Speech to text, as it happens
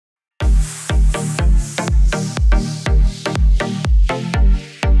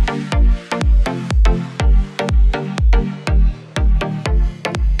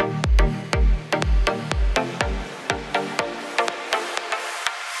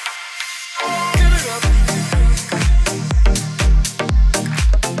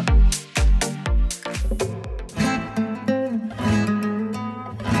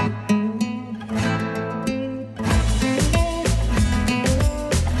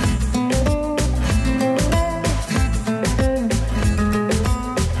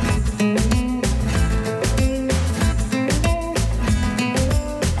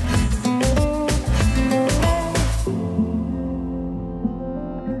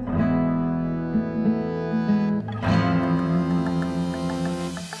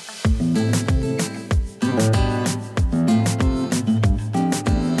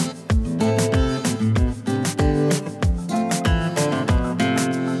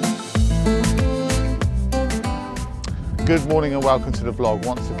Good morning and welcome to the vlog.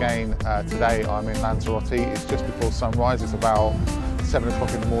 Once again, today I'm in Lanzarote. It's just before sunrise. It's about 7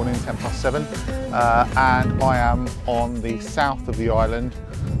 o'clock in the morning, 10 past 7. And I am on the south of the island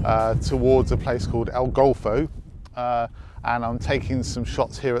towards a place called El Golfo. And I'm taking some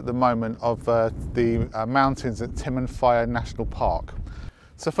shots here at the moment of the mountains at Timanfaya National Park.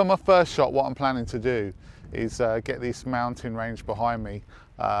 So for my first shot, what I'm planning to do is get this mountain range behind me.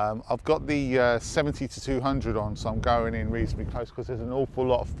 I've got the 70 to 200 on, so I'm going in reasonably close because there's an awful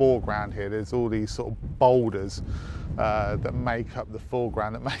lot of foreground here. There's all these sort of boulders that make up the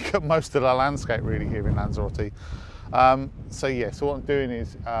foreground, that make up most of the landscape really here in Lanzarote. So what I'm doing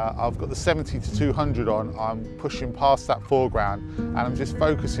is I've got the 70 to 200 on. I'm pushing past that foreground and I'm just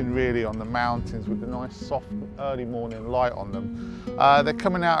focusing really on the mountains with the nice soft early morning light on them. They're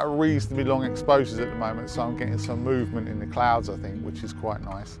coming out at reasonably long exposures at the moment, so I'm getting some movement in the clouds, I think, which is quite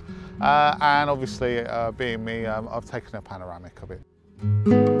nice. And obviously, being me, I've taken a panoramic of it.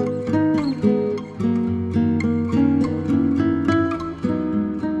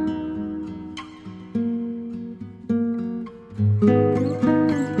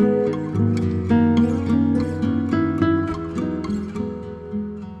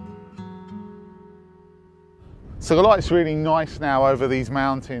 So the light's really nice now over these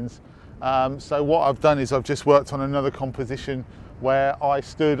mountains. So what I've done is I've just worked on another composition where I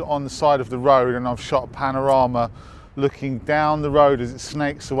stood on the side of the road and I've shot a panorama looking down the road as it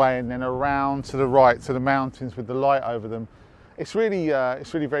snakes away and then around to the right to the mountains with the light over them. It's really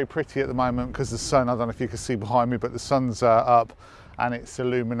very pretty at the moment because the sun, I don't know if you can see behind me, but the sun's up and it's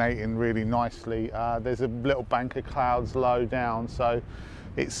illuminating really nicely. There's a little bank of clouds low down, so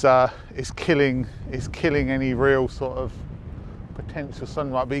it's killing any real sort of potential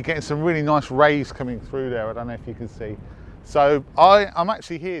sunlight, but you're getting some really nice rays coming through there. I don't know if you can see. So I'm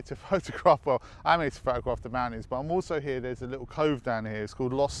actually here to photograph, well, I'm here to photograph the mountains, but I'm also here, there's a little cove down here. It's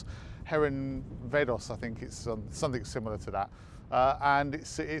called Los Hervideros, I think it's something similar to that. And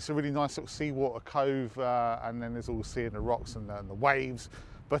it's a really nice little seawater cove, and then there's all seeing the rocks and the waves.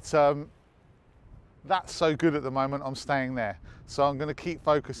 But that's so good at the moment, I'm staying there. So I'm going to keep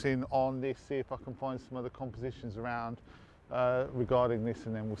focusing on this, see if I can find some other compositions around regarding this,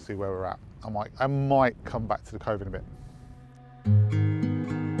 and then we'll see where we're at. I might come back to the cove in a bit.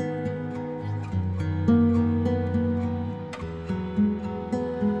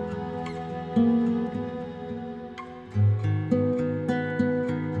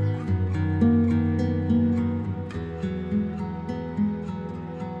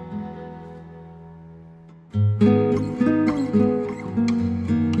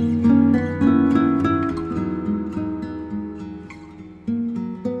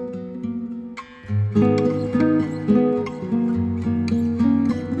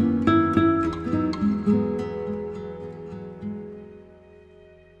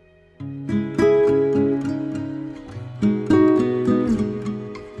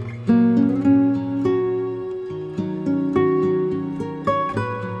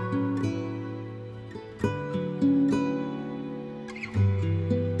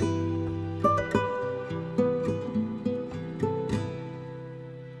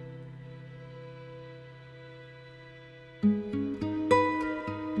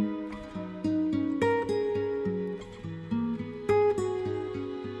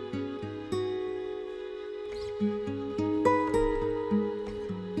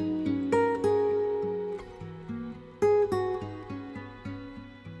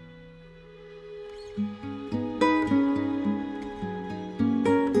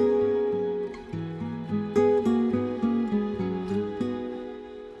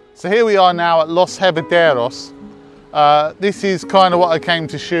 So here we are now at Los Hervideros. This is kind of what I came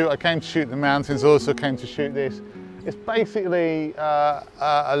to shoot. I came to shoot the mountains, also came to shoot this. It's basically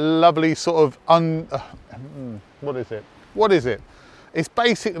a lovely sort of, what is it? What is it? It's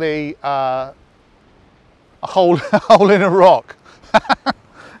basically a hole in a rock.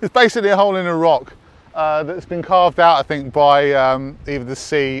 It's basically a hole in a rock that's been carved out, I think, by either the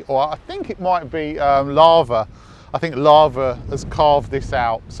sea or I think it might be lava. I think lava has carved this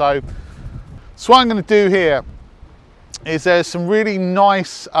out. So what I'm going to do here is there's some really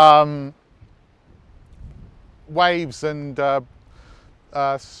nice waves and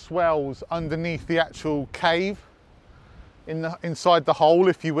swells underneath the actual cave, inside the hole,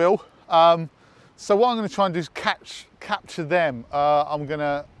 if you will. So what I'm going to try and do is capture them. I'm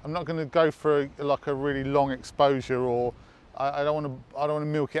not going to go for like a really long exposure, or I don't want to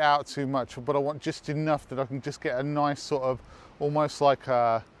milk it out too much, but I want just enough that I can just get a nice sort of almost like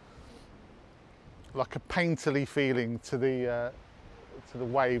a painterly feeling to to the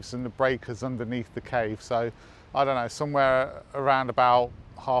waves and the breakers underneath the cave. So I don't know, somewhere around about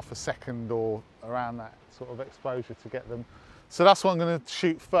half a second or around that sort of exposure to get them. So that's what I'm going to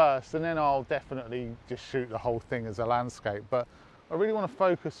shoot first, and then I'll definitely just shoot the whole thing as a landscape. But I really want to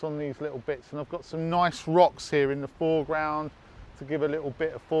focus on these little bits, and I've got some nice rocks here in the foreground to give a little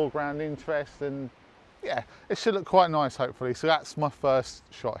bit of foreground interest, and yeah, it should look quite nice hopefully. So that's my first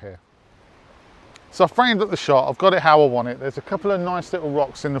shot here. So I've framed up the shot, I've got it how I want it. There's a couple of nice little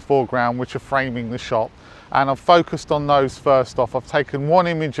rocks in the foreground which are framing the shot, and I've focused on those first off. I've taken one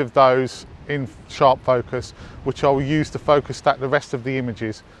image of those in sharp focus, which I'll use to focus stack the rest of the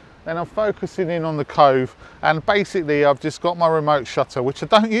images. Then I'm focusing in on the cove, and basically I've just got my remote shutter, which I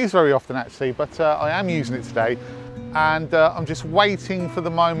don't use very often actually, but I am using it today. And I'm just waiting for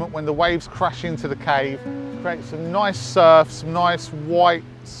the moment when the waves crash into the cave, create some nice surf, some nice white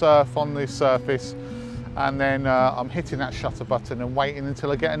surf on the surface, and then I'm hitting that shutter button and waiting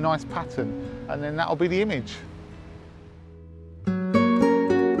until I get a nice pattern, and then that'll be the image.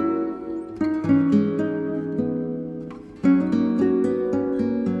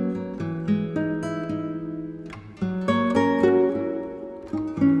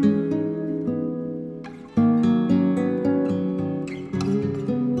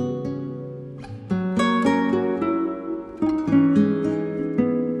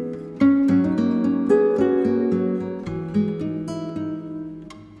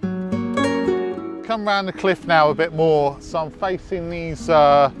 Come round the cliff now a bit more, so I'm facing these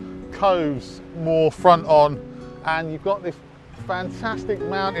coves more front on, and you've got this fantastic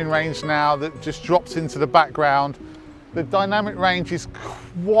mountain range now that just drops into the background. The dynamic range is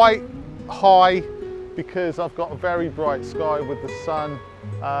quite high because I've got a very bright sky with the sun,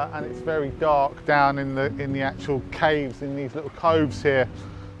 and it's very dark down in the actual caves in these little coves here.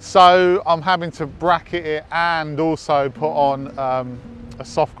 So I'm having to bracket it and also put on a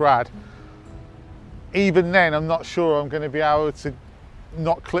soft grad. Even then, I'm not sure I'm going to be able to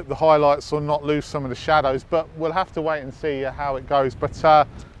not clip the highlights or not lose some of the shadows, but we'll have to wait and see how it goes. But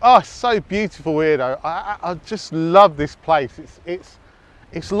oh, it's so beautiful here though. I just love this place.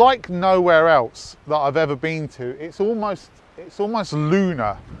 It's like nowhere else that I've ever been to. It's almost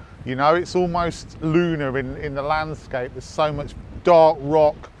lunar, you know. It's almost lunar in the landscape. There's so much dark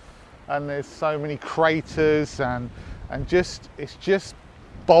rock, and there's so many craters, and it's just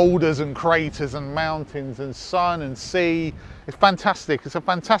boulders and craters and mountains and sun and sea. It's fantastic. It's a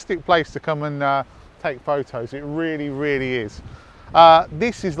fantastic place to come and take photos. It really, really is.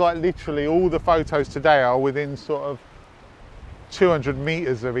 This is like literally all the photos today are within sort of 200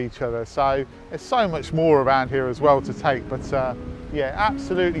 meters of each other. So there's so much more around here as well to take. But yeah,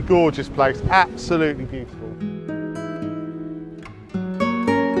 absolutely gorgeous place. Absolutely beautiful.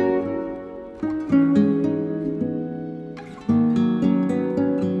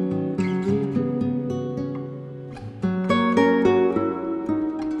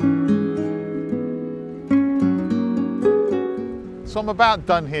 So I'm about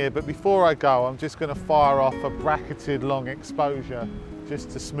done here, but before I go, I'm just going to fire off a bracketed long exposure just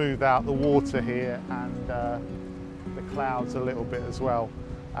to smooth out the water here and the clouds a little bit as well.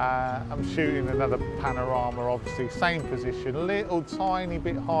 I'm shooting another panorama, obviously, same position, a little tiny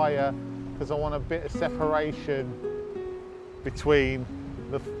bit higher because I want a bit of separation between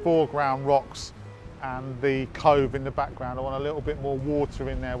the foreground rocks and the cove in the background. I want a little bit more water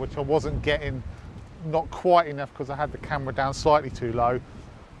in there, which I wasn't getting. Not quite enough because I had the camera down slightly too low.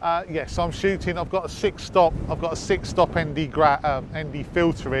 Yeah, so I'm shooting. I've got a 6-stop. I've got a 6-stop ND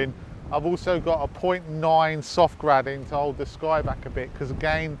filter in. I've also got a 0.9 soft grad in to hold the sky back a bit because,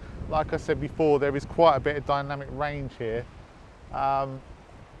 again, like I said before, there is quite a bit of dynamic range here. And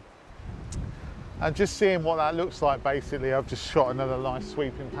just seeing what that looks like, basically, I've just shot another nice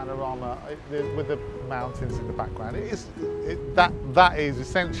sweeping panorama with the mountains in the background. That is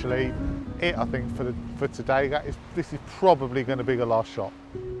essentially it, I think, for today. This is probably going to be the last shot.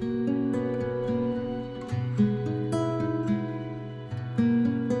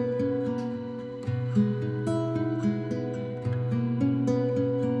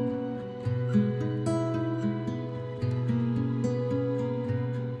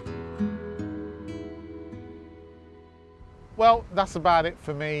 Well, that's about it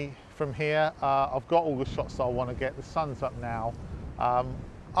for me from here. I've got all the shots that I want to get. The sun's up now.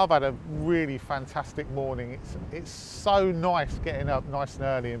 I've had a really fantastic morning. It's so nice getting up nice and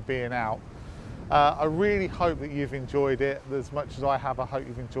early and being out. I really hope that you've enjoyed it as much as I have. I hope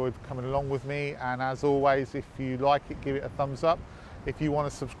you've enjoyed coming along with me. And as always, if you like it, give it a thumbs up. If you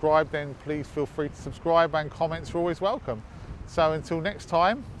want to subscribe, then please feel free to subscribe, and comments are always welcome. So until next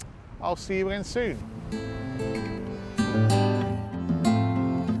time, I'll see you again soon.